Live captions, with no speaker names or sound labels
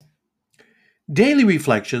Daily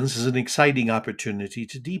Reflections is an exciting opportunity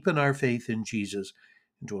to deepen our faith in Jesus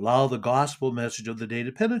and to allow the gospel message of the day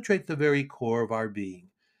to penetrate the very core of our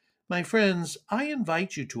being. My friends, I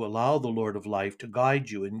invite you to allow the Lord of life to guide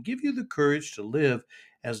you and give you the courage to live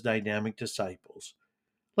as dynamic disciples.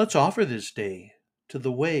 Let's offer this day to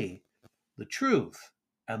the way, the truth,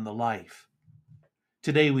 and the life.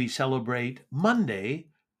 Today we celebrate Monday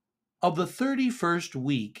of the 31st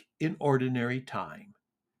week in Ordinary Time.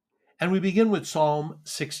 And we begin with Psalm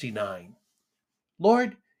 69.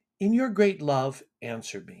 Lord, in your great love,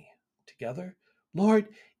 answer me. Together, Lord,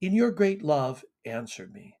 in your great love, answer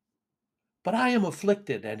me. But I am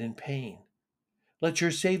afflicted and in pain. Let your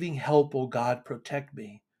saving help, O God, protect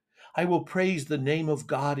me. I will praise the name of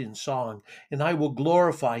God in song, and I will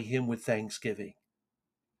glorify him with thanksgiving.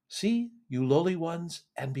 See, you lowly ones,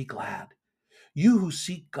 and be glad. You who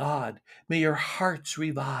seek God, may your hearts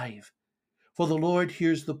revive. For the Lord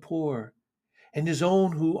hears the poor, and his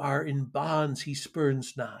own who are in bonds he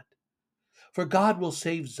spurns not. For God will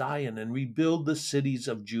save Zion and rebuild the cities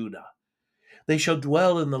of Judah. They shall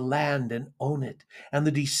dwell in the land and own it, and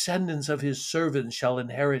the descendants of his servants shall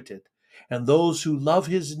inherit it, and those who love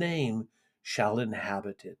his name shall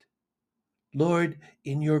inhabit it. Lord,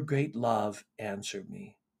 in your great love, answer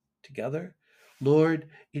me. Together, Lord,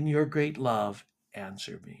 in your great love,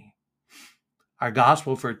 answer me. Our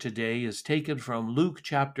gospel for today is taken from Luke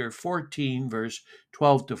chapter 14, verse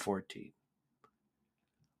 12 to 14.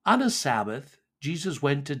 On a Sabbath, Jesus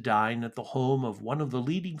went to dine at the home of one of the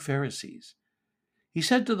leading Pharisees. He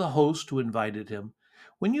said to the host who invited him,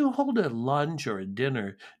 "When you hold a lunch or a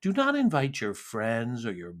dinner, do not invite your friends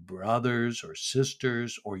or your brothers or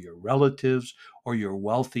sisters or your relatives or your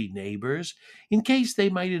wealthy neighbors, in case they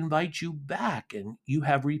might invite you back and you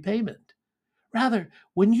have repayment. Rather,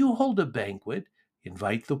 when you hold a banquet,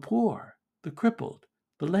 invite the poor, the crippled,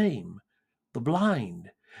 the lame, the blind.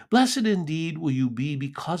 Blessed indeed will you be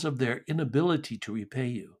because of their inability to repay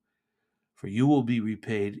you, for you will be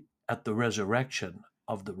repaid at the resurrection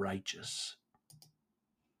of the righteous."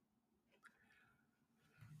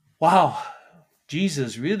 Wow,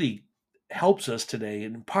 Jesus really helps us today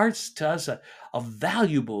and imparts to us a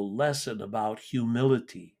valuable lesson about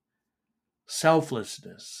humility,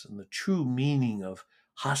 selflessness, and the true meaning of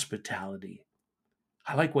hospitality.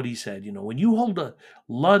 I like what he said. When you hold a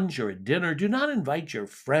lunch or a dinner, do not invite your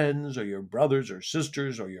friends or your brothers or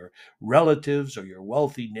sisters or your relatives or your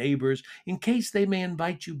wealthy neighbors in case they may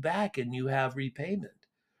invite you back and you have repayment.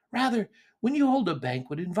 Rather, when you hold a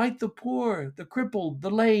banquet, invite the poor, the crippled,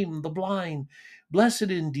 the lame, the blind. Blessed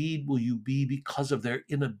indeed will you be because of their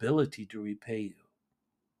inability to repay you.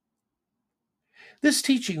 This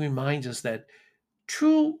teaching reminds us that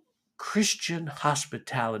true Christian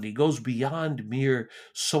hospitality goes beyond mere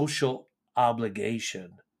social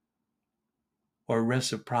obligation or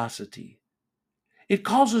reciprocity. It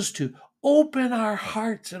calls us to open our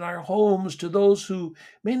hearts and our homes to those who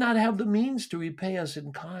may not have the means to repay us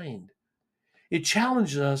in kind. It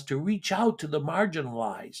challenges us to reach out to the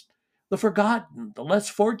marginalized, the forgotten, the less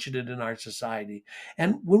fortunate in our society.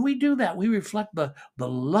 And when we do that, we reflect the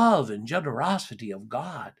love and generosity of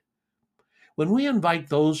God. When we invite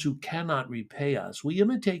those who cannot repay us, we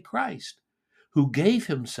imitate Christ, who gave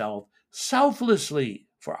himself selflessly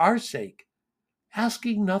for our sake,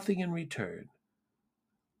 asking nothing in return.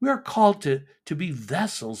 We are called to be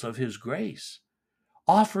vessels of his grace,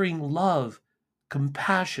 offering love,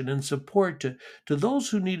 compassion, and support to those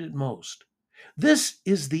who need it most. This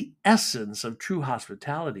is the essence of true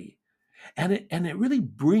hospitality, and it really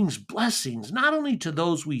brings blessings not only to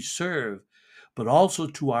those we serve, but also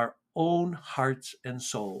to our own hearts and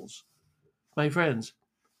souls. My friends,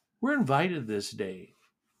 we're invited this day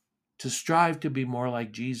to strive to be more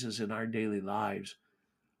like Jesus in our daily lives,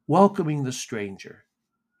 welcoming the stranger,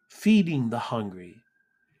 feeding the hungry,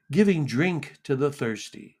 giving drink to the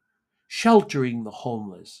thirsty, sheltering the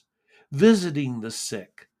homeless, visiting the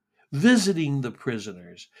sick, visiting the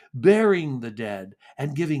prisoners, burying the dead,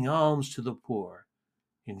 and giving alms to the poor.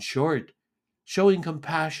 In short, showing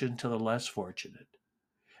compassion to the less fortunate.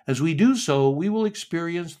 As we do so, we will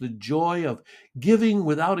experience the joy of giving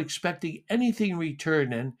without expecting anything in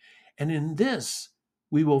return, and in this,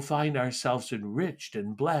 we will find ourselves enriched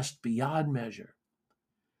and blessed beyond measure.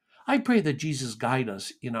 I pray that Jesus guide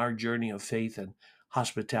us in our journey of faith and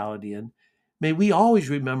hospitality, and may we always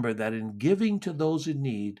remember that in giving to those in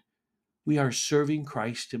need, we are serving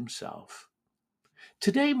Christ himself.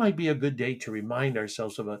 Today might be a good day to remind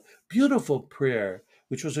ourselves of a beautiful prayer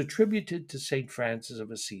which was attributed to St. Francis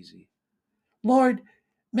of Assisi. Lord,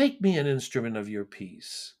 make me an instrument of your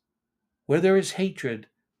peace. Where there is hatred,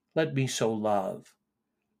 let me sow love.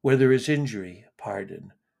 Where there is injury,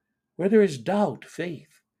 pardon. Where there is doubt,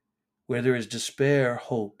 faith. Where there is despair,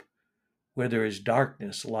 hope. Where there is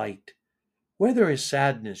darkness, light. Where there is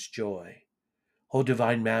sadness, joy. O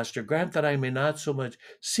divine Master, grant that I may not so much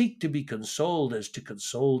seek to be consoled as to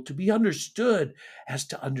console, to be understood as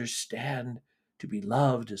to understand, to be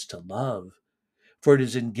loved as to love. For it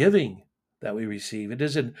is in giving that we receive, it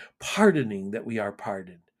is in pardoning that we are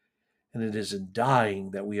pardoned, and it is in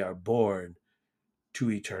dying that we are born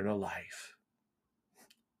to eternal life.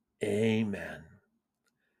 Amen.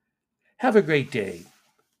 Have a great day.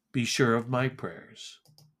 Be sure of my prayers.